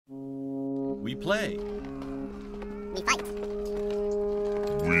We play. We fight.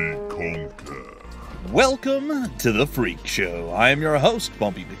 We conquer. Welcome to the Freak Show. I am your host,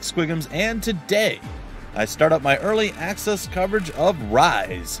 Bumpy McSquigums, and today I start up my early access coverage of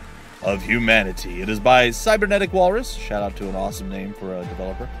Rise of Humanity. It is by Cybernetic Walrus, shout out to an awesome name for a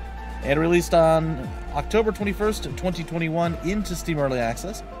developer, and released on October 21st, 2021 into Steam Early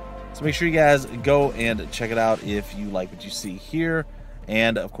Access. So make sure you guys go and check it out if you like what you see here,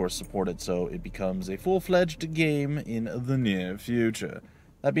 and of course support it so it becomes a full-fledged game in the near future.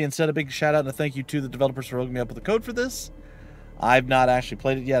 That being said, a big shout out and a thank you to the developers for hooking me up with the code for this. I've not actually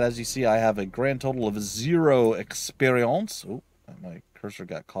played it yet. As you see, I have a grand total of 0 experience. Oh, my cursor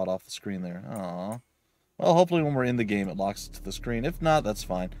got caught off the screen there. Aww. Well, hopefully when we're in the game it locks to the screen. If not, that's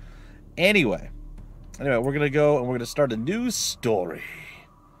fine. Anyway, we're going to go and we're going to start a new story.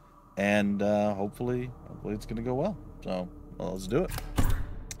 And hopefully it's going to go well. So, let's do it.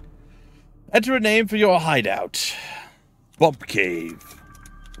 Enter a name for your hideout. Bump Cave.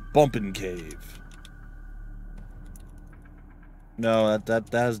 Bumpin' Cave. No, that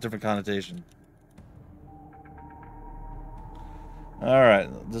has a different connotation. Alright,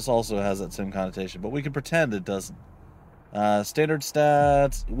 this also has that same connotation, but we can pretend it doesn't. Standard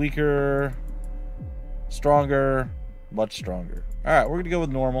stats, weaker, stronger, much stronger. Alright, we're going to go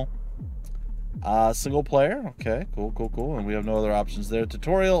with normal. Single player, okay, cool. And we have no other options there.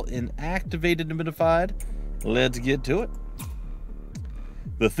 Tutorial inactivated and modified. Let's get to it.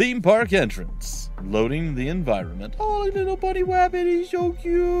 The theme park entrance. Loading the environment. Oh, little bunny rabbit, he's so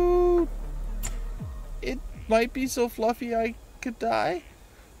cute. It might be so fluffy I could die.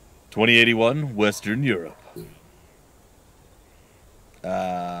 2081, Western Europe.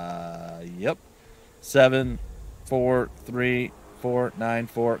 Yep.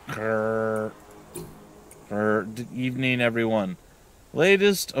 7434494. Evening, everyone.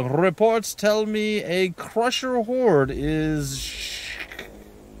 Latest reports tell me a Crusher horde is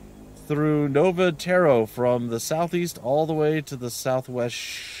through Nova Taro from the southeast all the way to the southwest.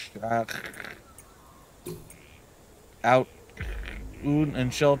 Out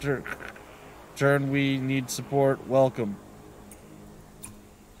and shelter. Turn, we need support. Welcome.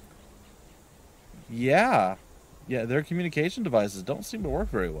 Yeah, their communication devices don't seem to work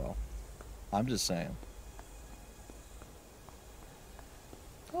very well. I'm just saying.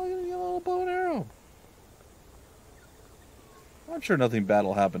 Oh, you got a little bow and arrow. I'm sure nothing bad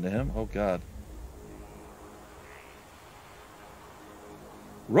will happen to him. Oh, God.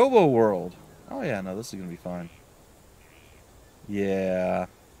 Robo World. Oh, yeah, no, this is going to be fine. Yeah.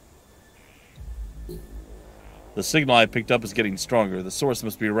 The signal I picked up is getting stronger. The source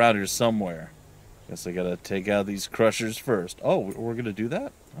must be around here somewhere. Guess I gotta take out these crushers first. Oh, we're gonna do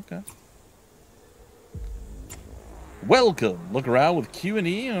that? Okay. Welcome. Look around with Q and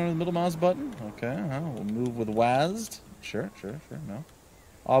E on the middle mouse button. Okay, we'll move with WASD. Sure, no.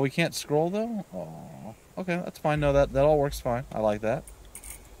 Oh, we can't scroll though? Oh, okay, that's fine. No, that all works fine. I like that.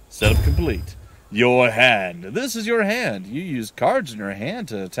 Setup complete. Your hand. This is your hand. You use cards in your hand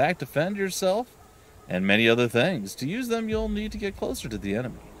to attack, defend yourself, and many other things. To use them, you'll need to get closer to the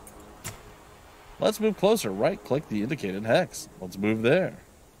enemy. Let's move closer. Right-click the indicated hex. Let's move there.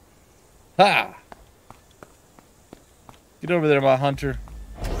 Ha! Get over there, my hunter.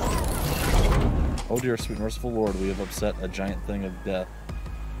 Oh dear, sweet merciful Lord, we have upset a giant thing of death.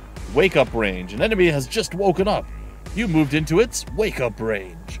 Wake-up range. An enemy has just woken up. You moved into its wake-up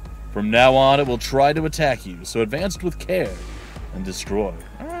range. From now on, it will try to attack you, so advance with care and destroy.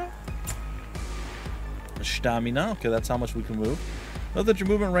 Alright. Stamina. Okay, that's how much we can move. Note that your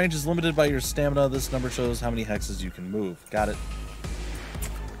movement range is limited by your stamina. This number shows how many hexes you can move. Got it.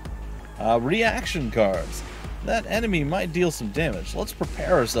 Reaction cards. That enemy might deal some damage. Let's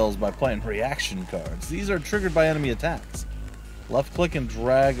prepare ourselves by playing reaction cards. These are triggered by enemy attacks. Left click and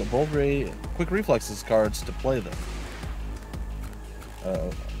drag both quick reflexes cards to play them.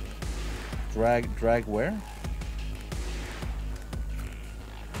 Drag where?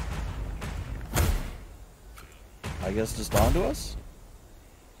 I guess just onto us?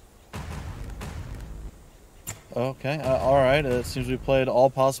 Okay, alright, it seems we played all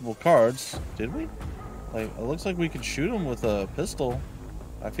possible cards. Did we? Like, it looks like we could shoot him with a pistol.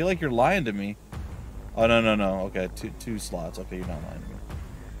 I feel like you're lying to me. Oh, no. Okay, two slots. Okay, you're not lying to me.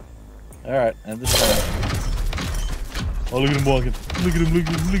 Alright, and this time... Oh, look at him walking. Look at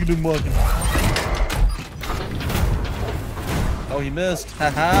him walking. Oh, he missed.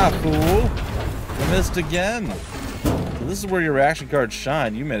 Haha, fool. You missed again. So this is where your reaction cards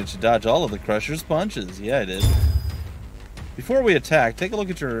shine. You managed to dodge all of the Crusher's punches. Yeah, I did. Before we attack, take a look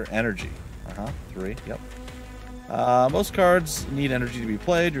at your energy. 3, yep. Most cards need energy to be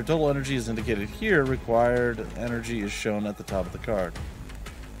played. Your total energy is indicated here. Required energy is shown at the top of the card.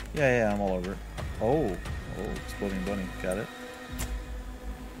 Yeah, I'm all over it. Oh, exploding bunny. Got it.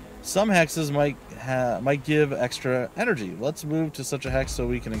 Some hexes might give extra energy. Let's move to such a hex so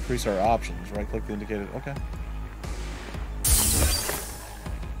we can increase our options. Right-click the indicated. Okay.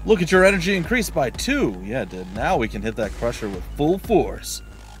 Look at your energy increased by 2. Yeah, it did. Now we can hit that crusher with full force.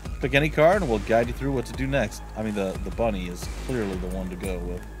 Pick any card and we'll guide you through what to do next. I mean, the bunny is clearly the one to go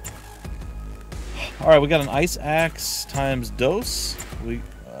with. Alright, we got an ice axe times dose. We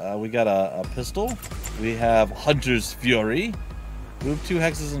got a pistol. We have Hunter's Fury. Move 2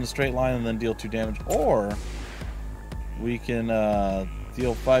 hexes in a straight line and then deal 2 damage. Or we can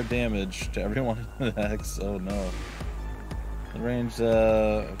deal 5 damage to everyone in the hex. Oh no. The range,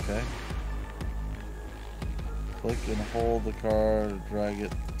 okay. Click and hold the card, drag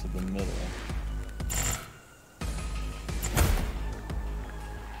it to the middle.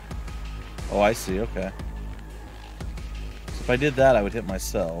 Oh, I see, okay. So if I did that, I would hit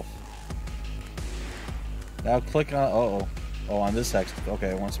myself. Now click on, oh, on this hex.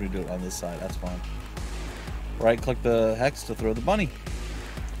 Okay, it wants me to do it on this side, that's fine. Right click the hex to throw the bunny.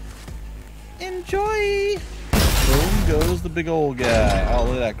 Enjoy! Boom goes the big old guy. Oh,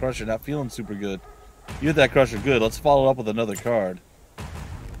 look at that crusher, not feeling super good. You hit that crusher good. Let's follow up with another card.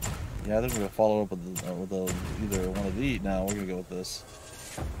 Yeah, I think we're going to follow up with either one of these. No, we're going to go with this.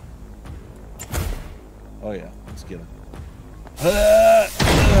 Oh yeah, let's get him.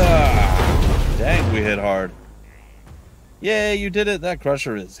 Dang, we hit hard. Yay, you did it. That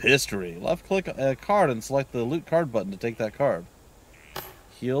crusher is history. Left click a card and select the loot card button to take that card.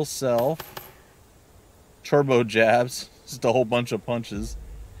 Heal self. Turbo jabs. Just a whole bunch of punches.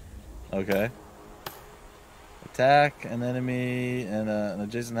 Okay. Attack an enemy and an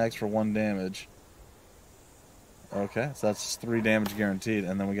adjacent hex for 1 damage. Okay, so that's 3 damage guaranteed,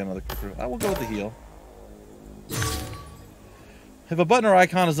 and then we get another quick. I will go with the heal. If a button or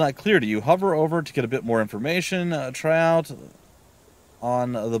icon is not clear to you, hover over to get a bit more information. Try out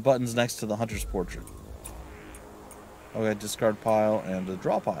on the buttons next to the hunter's portrait. Okay, discard pile and a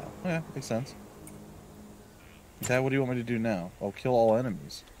draw pile. Okay, makes sense. Okay, what do you want me to do now? Oh, kill all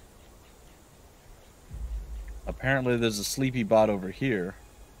enemies. Apparently there's a sleepy bot over here.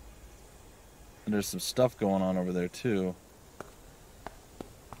 And there's some stuff going on over there too.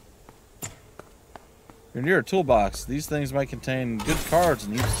 You're near a toolbox. These things might contain good cards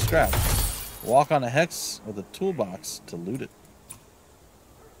and use scrap. Walk on a hex with a toolbox to loot it.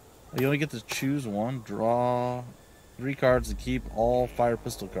 You only get to choose one. Draw 3 cards to keep all fire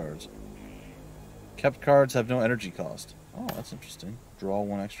pistol cards. Kept cards have no energy cost. Oh, that's interesting. Draw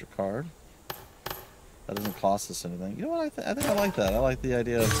 1 extra card. That doesn't cost us anything. You know what? I think I like that. I like the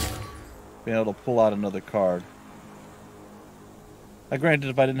idea of being able to pull out another card. Now, granted,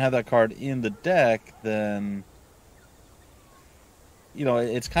 if I didn't have that card in the deck, then, you know,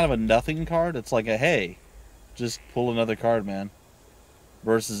 it's kind of a nothing card. It's like a, hey, just pull another card, man.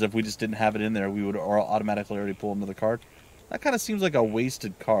 Versus if we just didn't have it in there, we would automatically already pull another card. That kind of seems like a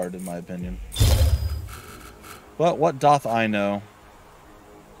wasted card, in my opinion. But what doth I know?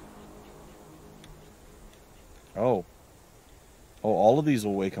 Oh. Oh, all of these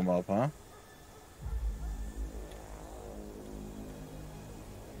will wake him up, huh?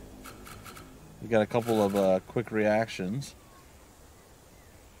 We got a couple of quick reactions.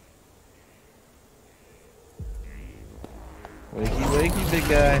 Wakey, wakey, big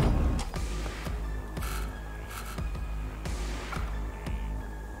guy.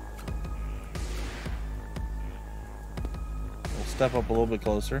 We'll step up a little bit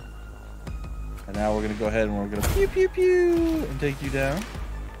closer. And now we're going to go ahead and we're going to pew, pew, pew, and take you down.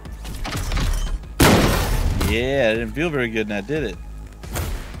 Yeah, it didn't feel very good, now did it?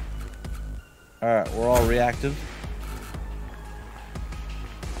 Alright, we're all reactive.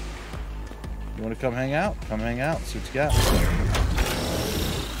 You want to come hang out? Come hang out. See what you got.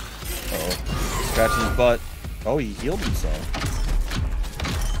 Uh-oh. Scratching his butt. Oh, he healed himself.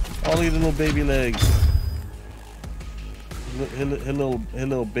 Oh, look at the little baby legs. His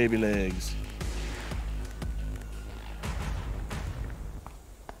little baby legs.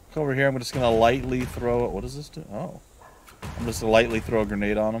 Come over here. I'm just going to lightly throw it. What does this do? Oh. I'm just going to lightly throw a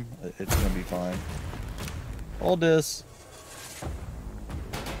grenade on him. It's going to be fine. Hold this.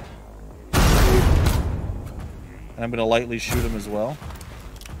 And I'm going to lightly shoot him as well.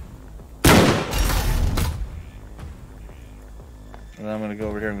 And I'm going to go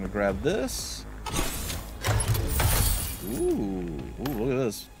over here. I'm going to grab this. Ooh, look at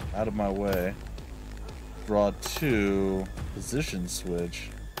this. Out of my way. Draw 2. Position switch.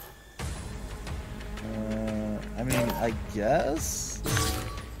 I mean, I guess.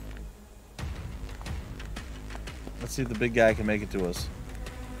 Let's see if the big guy can make it to us.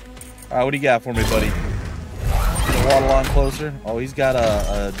 Alright, what do you got for me, buddy? Waddle on closer. Oh, he's got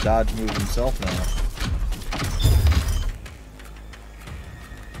a dodge move himself now.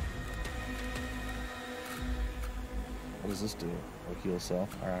 What does this do? Oh, heal self.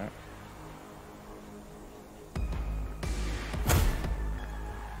 Alright.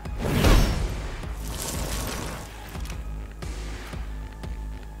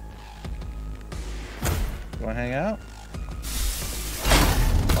 You want to hang out?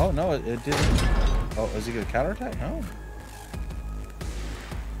 Oh, no, it didn't. Oh, is he going to counterattack? No.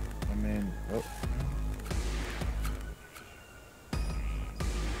 I mean, oh.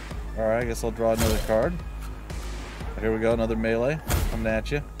 Alright, I guess I'll draw another card. Here we go, another melee coming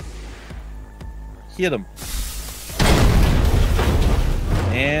at you. Hit him.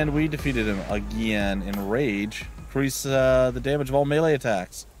 And we defeated him again in Rage. Increase the damage of all melee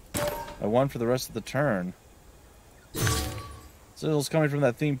attacks by 1 for the rest of the turn. Sizzle's coming from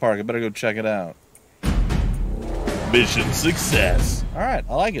that theme park. I better go check it out. Mission success. Alright,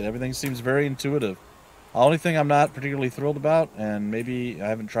 I like it. Everything seems very intuitive. The only thing I'm not particularly thrilled about, and maybe I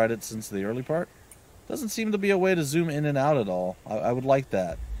haven't tried it since the early part, doesn't seem to be a way to zoom in and out at all. I would like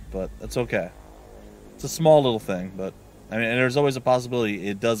that, but that's okay. It's a small little thing, but I mean, and there's always a possibility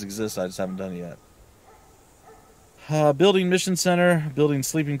it does exist. I just haven't done it yet. Building mission center, building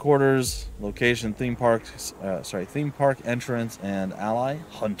sleeping quarters, location theme park, theme park entrance, and ally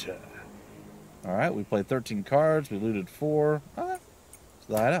hunter. All right, we played 13 cards. We looted 4. All right, let's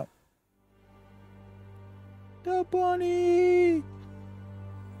light out. The bunny.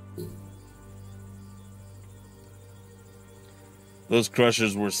 Those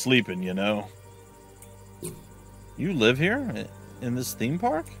crushers were sleeping, you know. You live here? In this theme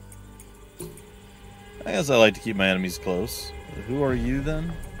park? I guess I like to keep my enemies close. Who are you,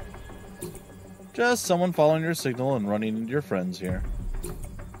 then? Just someone following your signal and running into your friends here.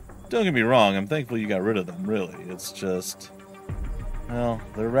 Don't get me wrong, I'm thankful you got rid of them, really. It's just... well,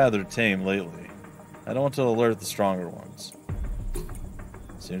 they're rather tame lately. I don't want to alert the stronger ones.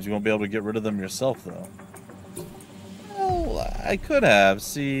 Seems you won't be able to get rid of them yourself, though. Well, I could have.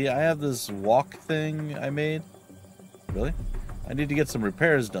 See, I have this walk thing I made. Really? I need to get some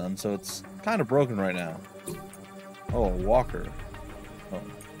repairs done, so it's kind of broken right now. Oh, a walker. Oh.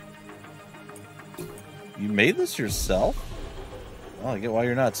 You made this yourself? Well, I get why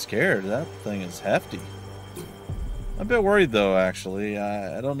you're not scared. That thing is hefty. I'm a bit worried, though, actually.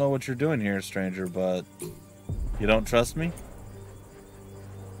 I don't know what you're doing here, stranger, but... you don't trust me?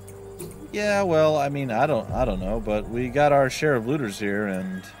 Yeah, well, I mean, I don't know, but we got our share of looters here,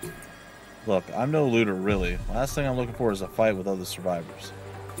 and... look, I'm no looter, really. Last thing I'm looking for is a fight with other survivors.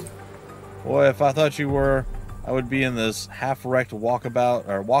 Boy, if I thought you were, I would be in this half-wrecked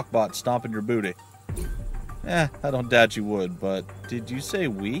walkbot stomping your booty. I don't doubt you would, but did you say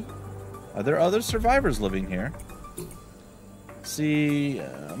we? Are there other survivors living here? See,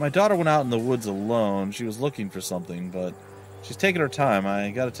 my daughter went out in the woods alone. She was looking for something, but she's taking her time. I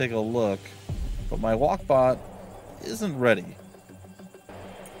gotta take a look. But my walkbot isn't ready.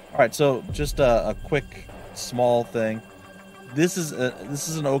 Alright, so just a quick, small thing. This is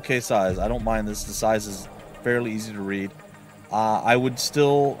an okay size. I don't mind this. The size is fairly easy to read. I would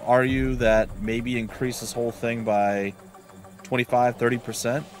still argue that maybe increase this whole thing by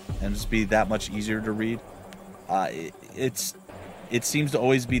 25-30% and just be that much easier to read. It seems to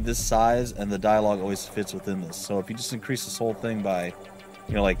always be this size, and the dialogue always fits within this. So if you just increase this whole thing by,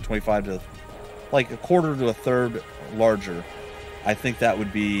 you know, like 25 to, like a quarter to a third larger, I think that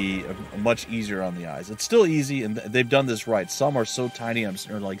would be much easier on the eyes. It's still easy, and they've done this right. Some are so tiny, I'm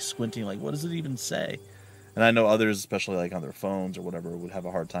like squinting, like, what does it even say? And I know others, especially like on their phones or whatever, would have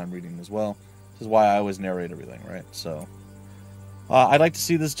a hard time reading as well. This is why I always narrate everything, right? So I'd like to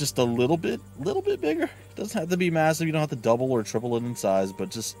see this just a little bit bigger. It doesn't have to be massive. You don't have to double or triple it in size, but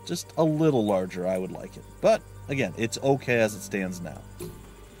just a little larger, I would like it. But again, it's okay as it stands now.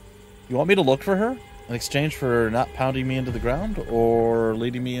 You want me to look for her in exchange for not pounding me into the ground or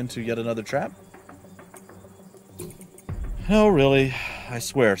leading me into yet another trap? No, really. I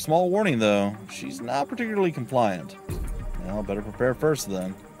swear. Small warning, though. She's not particularly compliant. Well, better prepare first,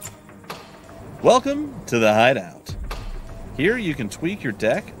 then. Welcome to the Hideout. Here you can tweak your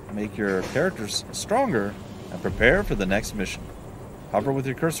deck, make your characters stronger, and prepare for the next mission. Hover with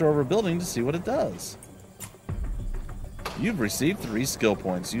your cursor over a building to see what it does. You've received 3 skill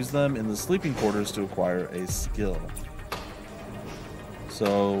points. Use them in the sleeping quarters to acquire a skill.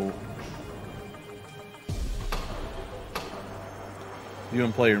 So... view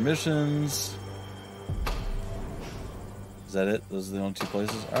and play your missions. Is that it? Those are the only two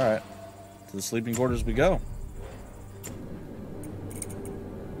places? Alright. To the sleeping quarters we go.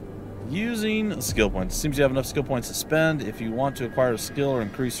 Using skill points. It seems you have enough skill points to spend. If you want to acquire a skill or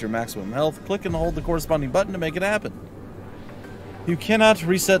increase your maximum health, click and hold the corresponding button to make it happen. You cannot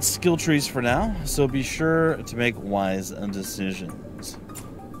reset skill trees for now, so be sure to make wise decisions.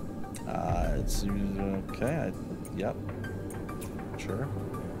 It's okay. Yep. Sure.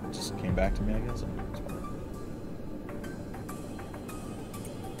 Just came back to me, I guess.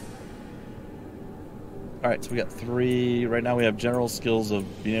 Alright, so we got 3. Right now we have general skills of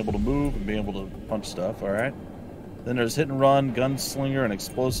being able to move and being able to punch stuff, alright. Then there's hit and run, gunslinger, and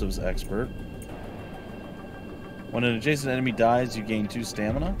explosives expert. When an adjacent enemy dies, you gain 2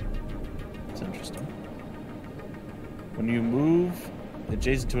 stamina. That's interesting. When you move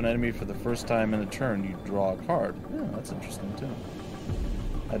adjacent to an enemy for the first time in a turn, you draw a card. Yeah, that's interesting too.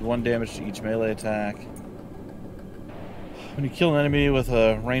 Add 1 damage to each melee attack. When you kill an enemy with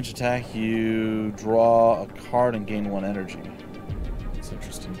a ranged attack, you draw a card and gain 1 energy. That's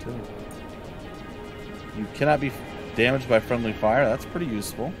interesting too. You cannot be damaged by friendly fire. That's pretty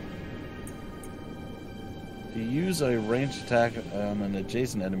useful. If you use a ranged attack on an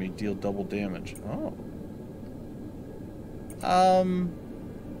adjacent enemy, deal double damage. Oh.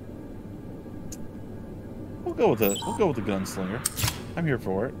 We'll go with the gunslinger. I'm here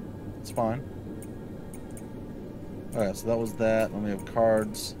for it. It's fine. Alright, so that was that. Then we have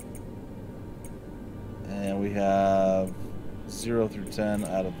cards. And we have 0 through 10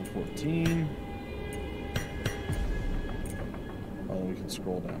 out of the 14. Oh, we can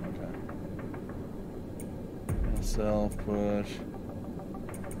scroll down, okay. Self push.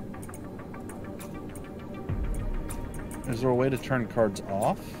 Is there a way to turn cards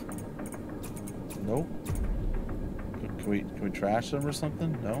off? Nope. Can we trash them or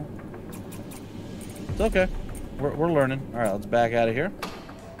something? No. It's okay. We're learning. Alright, let's back out of here.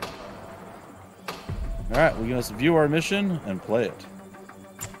 Alright, we're going to view our mission and play it.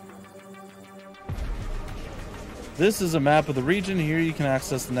 This is a map of the region. Here you can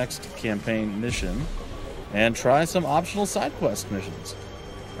access the next campaign mission and try some optional side quest missions.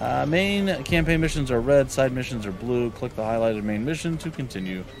 Main campaign missions are red, side missions are blue. Click the highlighted main mission to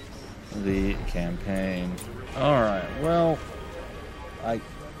continue the campaign. Alright, well, I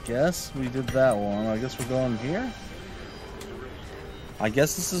guess we did that one. I guess we're going here. I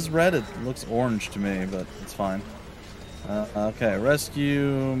guess this is red. It looks orange to me, but it's fine. Okay,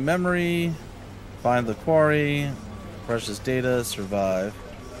 rescue memory, find the quarry, precious data, survive.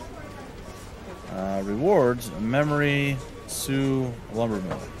 Rewards, memory, sue, lumber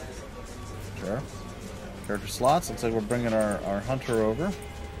mill. Sure. Character slots. Looks like we're bringing our hunter over.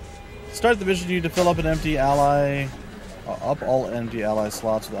 Start the mission. You need to fill up an empty ally. Up all empty ally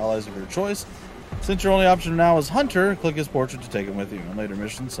slots with allies of your choice. Since your only option now is Hunter, click his portrait to take him with you. In later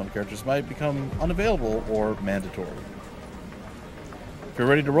missions, some characters might become unavailable or mandatory. If you're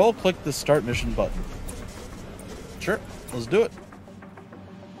ready to roll, click the Start Mission button. Sure, let's do it.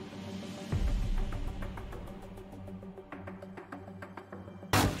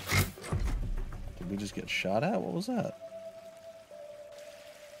 Did we just get shot at? What was that?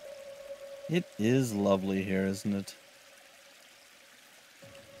 It is lovely here, isn't it?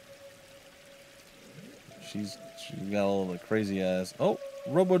 She's got all the crazy ass. Oh,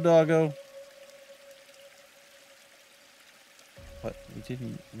 Robo Doggo. What? We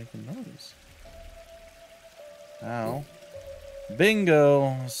didn't make a noise. Ow.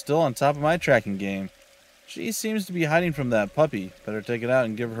 Bingo. Still on top of my tracking game. She seems to be hiding from that puppy. Better take it out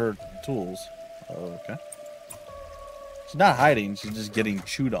and give her tools. Oh, okay. She's not hiding. She's just getting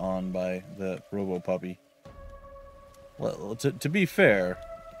chewed on by the Robo puppy. Well, to be fair,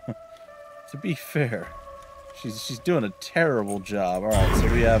 she's doing a terrible job. All right,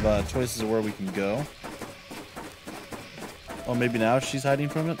 so we have choices of where we can go. Oh, maybe now she's hiding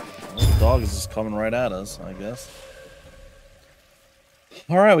from it. Well, the dog is just coming right at us, I guess.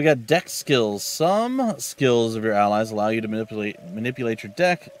 All right, we got deck skills. Some skills of your allies allow you to manipulate your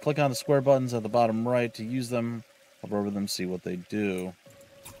deck. Click on the square buttons at the bottom right to use them. Hover over them, see what they do.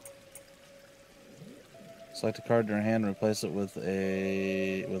 Select a card in your hand and replace it with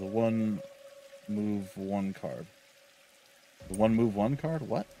a one move one card. One move one card?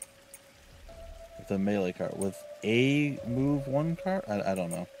 What? With a melee card. With a move one card? I don't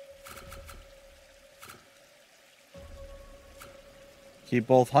know. Keep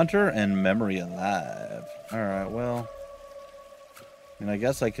both Hunter and Memory alive. Alright, well. I mean, I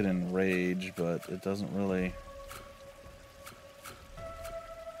guess I could enrage, but it doesn't really.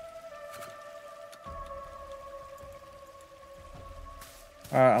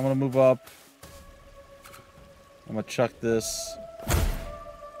 Alright, I'm gonna move up. I'm gonna chuck this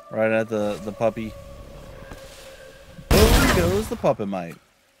right at the puppy. Boom goes the puppet mite.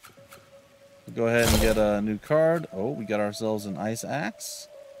 We'll go ahead and get a new card. Oh, we got ourselves an ice axe.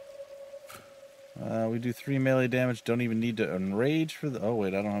 We do 3 melee damage. Don't even need to enrage for the... Oh,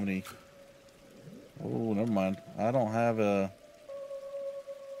 wait, I don't have any... Oh, never mind. I don't have a...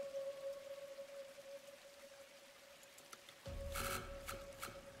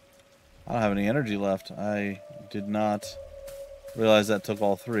 I don't have any energy left. I did not realize that took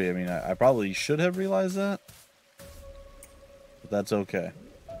all 3. I mean, I probably should have realized that. But that's okay.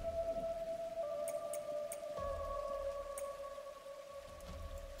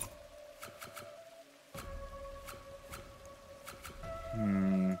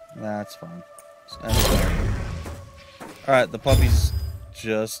 That's fine. Alright, the puppy's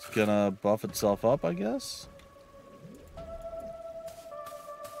just gonna buff itself up, I guess.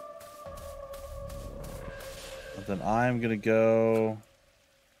 But then I'm gonna go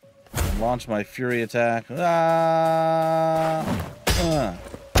and launch my fury attack.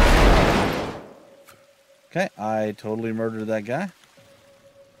 Okay, I totally murdered that guy.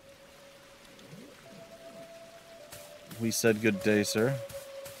 We said good day, sir.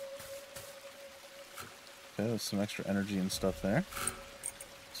 Okay, there's some extra energy and stuff there.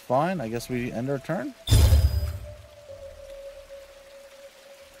 It's fine. I guess we end our turn.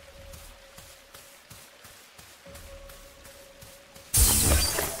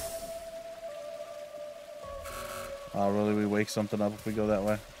 Oh, really? We wake something up if we go that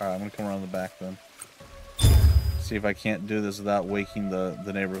way? Alright, I'm gonna come around the back then. See if I can't do this without waking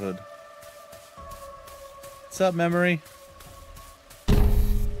the neighborhood. What's up, memory?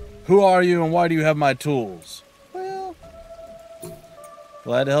 Who are you and why do you have my tools? Well,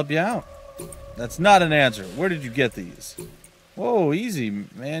 glad to help you out. That's not an answer. Where did you get these? Whoa, easy,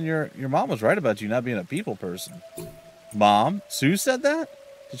 man. Your mom was right about you not being a people person. Mom? Sue said that?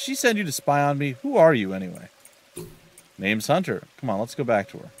 Did she send you to spy on me? Who are you anyway? Name's Hunter. Come on, let's go back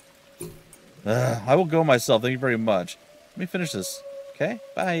to her. I will go myself. Thank you very much. Let me finish this. Okay?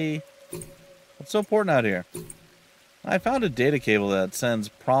 Bye. What's so important out here? I found a data cable that sends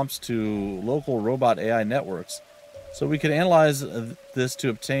prompts to local robot AI networks, so we could analyze this to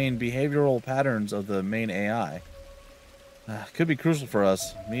obtain behavioral patterns of the main AI. Could be crucial for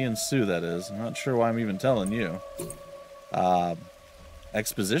us. Me and Sue, that is. I'm not sure why I'm even telling you.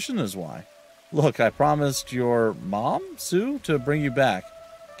 Exposition is why. Look, I promised your mom, Sue, to bring you back.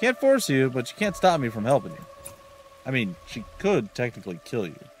 Can't force you, but she can't stop me from helping you. I mean, she could technically kill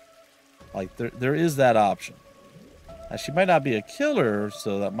you. Like, there is that option. Now, she might not be a killer,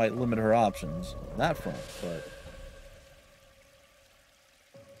 so that might limit her options on that front,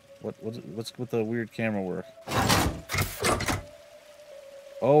 but... What's with the weird camera work?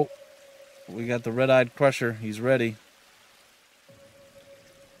 Oh, we got the red-eyed crusher. He's ready.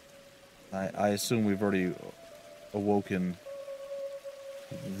 I assume we've already awoken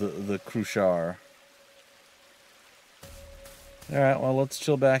the Crushar. Alright, well, let's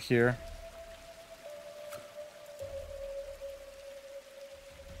chill back here.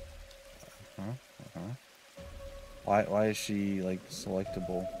 Why is she, like,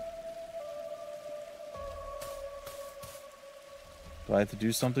 selectable? Do I have to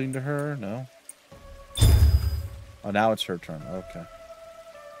do something to her? No? Oh, now it's her turn. Okay.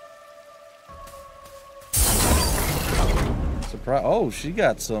 Surprise! Oh, she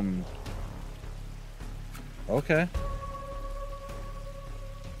got some... Okay.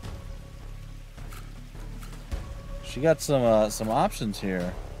 She got some options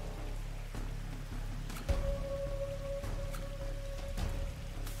here.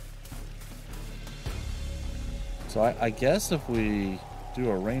 So I guess if we do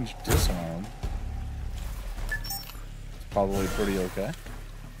a ranged disarm, it's probably pretty okay.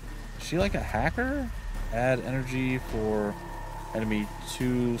 Is she like a hacker? Add energy for enemy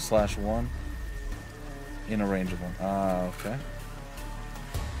 2/1 in a range of one. Ah, okay.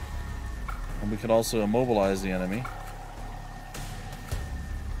 And we could also immobilize the enemy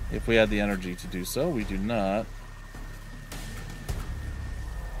if we had the energy to do so. We do not.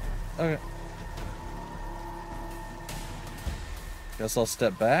 Okay. Guess I'll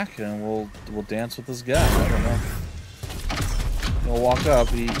step back and we'll dance with this guy. I don't know. He'll walk up.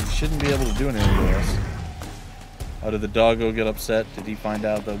 He shouldn't be able to do anything to us. Oh, did the doggo get upset? Did he find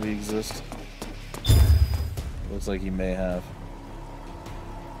out that we exist? Looks like he may have.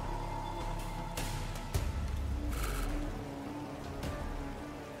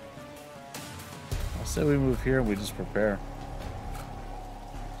 I'll say we move here and we just prepare.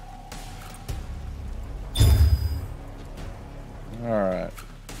 Alright.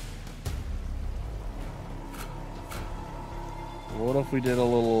 if we did a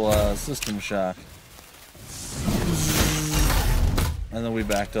little system shock. And then we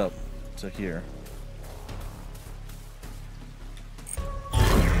backed up to here.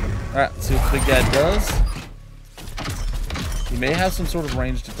 Alright, let's see what the big guy does. He may have some sort of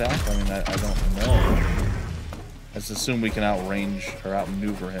ranged attack. I mean, I don't know. Let's assume we can outrange, or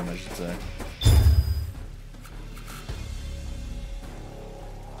outmaneuver him, I should say.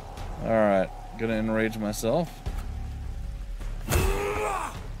 Alright, gonna enrage myself.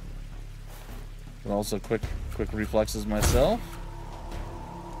 But also quick reflexes myself.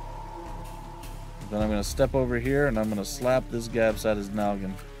 Then I'm gonna step over here and I'm gonna slap this guy upside his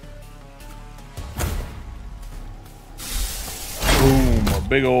noggin. Boom, a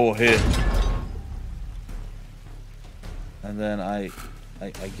big old hit. And then I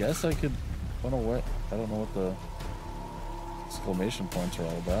guess I could run away. I don't know what the exclamation points are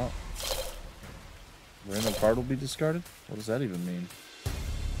all about. Random card will be discarded? What does that even mean?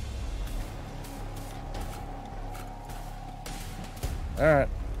 Alright.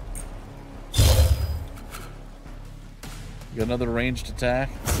 Got another ranged attack,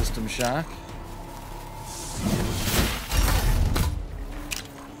 system shock.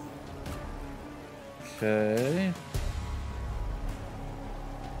 Okay.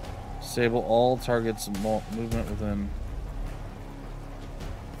 Disable all targets movement within.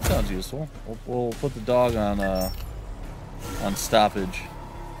 Sounds useful. We'll put the dog on stoppage.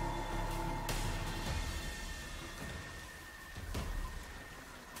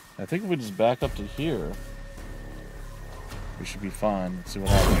 I think if we just back up to here, we should be fine. Let's see what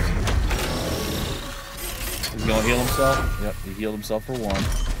happens. He's gonna heal himself. Yep, he healed himself for 1.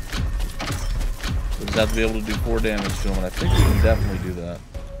 We just have to be able to do 4 damage to him, and I think we can definitely do that.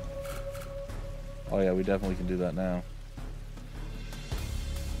 Oh yeah, we definitely can do that now.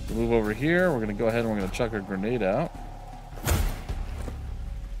 We'll move over here. We're gonna go ahead and we're gonna chuck our grenade out.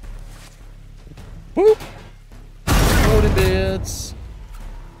 Boop! Loaded bits.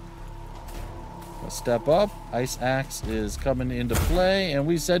 Let's step up. Ice Axe is coming into play, and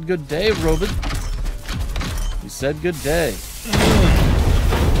we said good day, Robo. We said good day.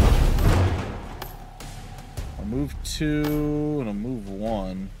 I'll move 2 and I'll move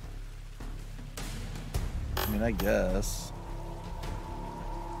 1. I mean, I guess.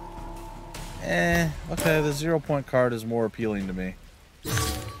 Okay, the 0-point card is more appealing to me.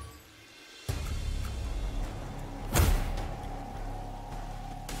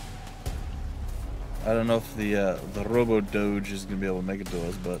 I don't know if the Robo Doge is gonna be able to make it to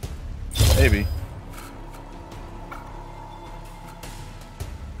us, but maybe.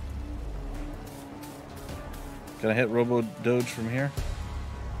 Can I hit Robo Doge from here?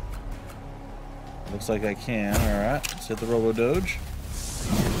 Looks like I can. Alright, let's hit the Robo Doge.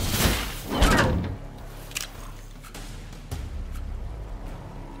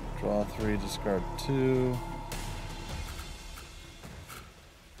 Draw 3, discard 2.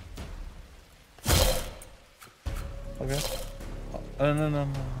 Okay. Oh, no.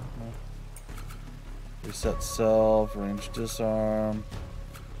 Reset self, range disarm.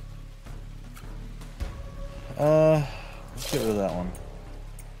 Let's get rid of that one.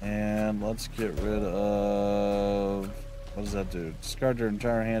 And let's get rid of... What does that do? Discard your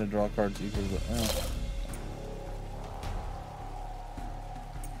entire hand and draw cards equal to the...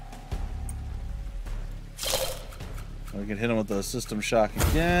 We can hit him with the system shock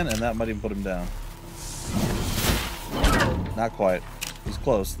again, and that might even put him down. Not quite. He's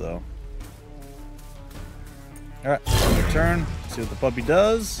close, though. Alright, your turn. See what the puppy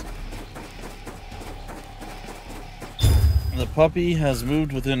does. The puppy has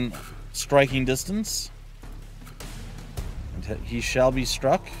moved within striking distance. And he shall be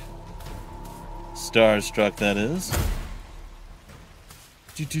struck. Starstruck, that is.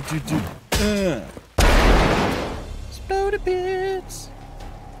 Explode bits.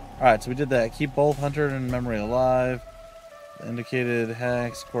 Alright, so we did that. Keep both Hunter and Memory alive. Indicated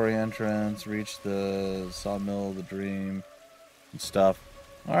hex, quarry entrance, reach the sawmill, the dream, and stuff.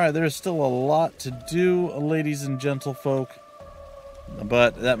 Alright, there's still a lot to do, ladies and gentlefolk.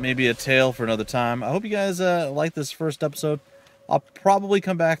 But that may be a tale for another time. I hope you guys like this first episode. I'll probably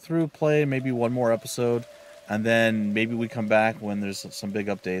come back through, play maybe one more episode, and then maybe we come back when there's some big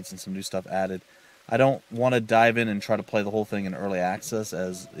updates and some new stuff added. I don't want to dive in and try to play the whole thing in early access,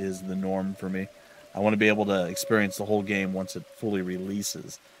 as is the norm for me. I want to be able to experience the whole game once it fully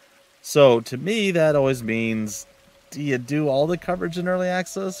releases. So, to me, that always means, do you do all the coverage in early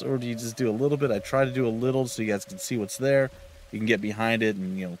access, or do you just do a little bit? I try to do a little so you guys can see what's there. You can get behind it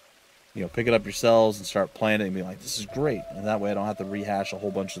and, you know, pick it up yourselves and start playing it and be like, this is great. And that way I don't have to rehash a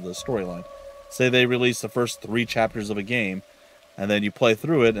whole bunch of the storyline. Say they release the first 3 chapters of a game. And then you play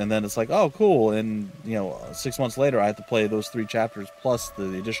through it, and then it's like, oh, cool. And, 6 months later, I have to play those 3 chapters plus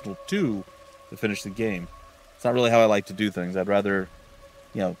the additional 2 to finish the game. It's not really how I like to do things. I'd rather,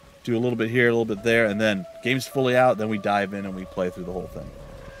 do a little bit here, a little bit there, and then game's fully out, then we dive in and we play through the whole thing.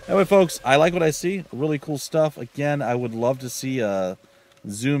 Anyway, folks, I like what I see. Really cool stuff. Again, I would love to see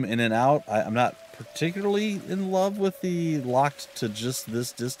zoom in and out. I'm not particularly in love with the locked to just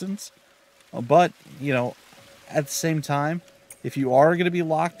this distance. But, at the same time, if you are going to be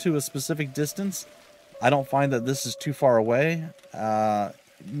locked to a specific distance, I don't find that this is too far away.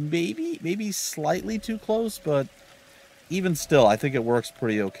 Maybe slightly too close, but even still, I think it works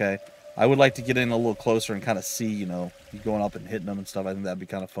pretty okay. I would like to get in a little closer and kind of see, you going up and hitting them and stuff. I think that'd be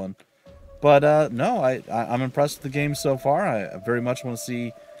kind of fun. But no, I'm impressed with the game so far. I very much want to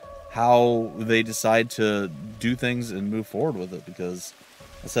see how they decide to do things and move forward with it, because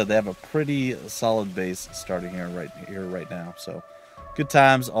I said they have a pretty solid base starting right now. So good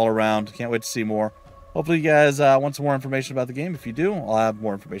times all around. Can't wait to see more. Hopefully you guys want some more information about the game. If you do, I'll have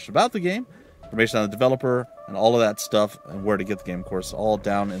more information about the game, information on the developer, and all of that stuff, and where to get the game, of course, all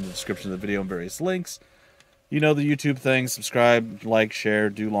down in the description of the video and various links. The YouTube thing. Subscribe, like, share,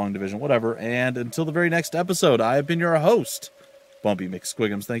 do Long Division, whatever. And until the very next episode, I have been your host, Bumpy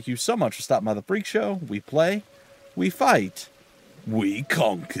McSquigums. Thank you so much for stopping by the Freak Show. We play, we fight, we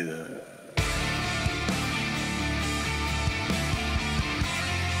conquer.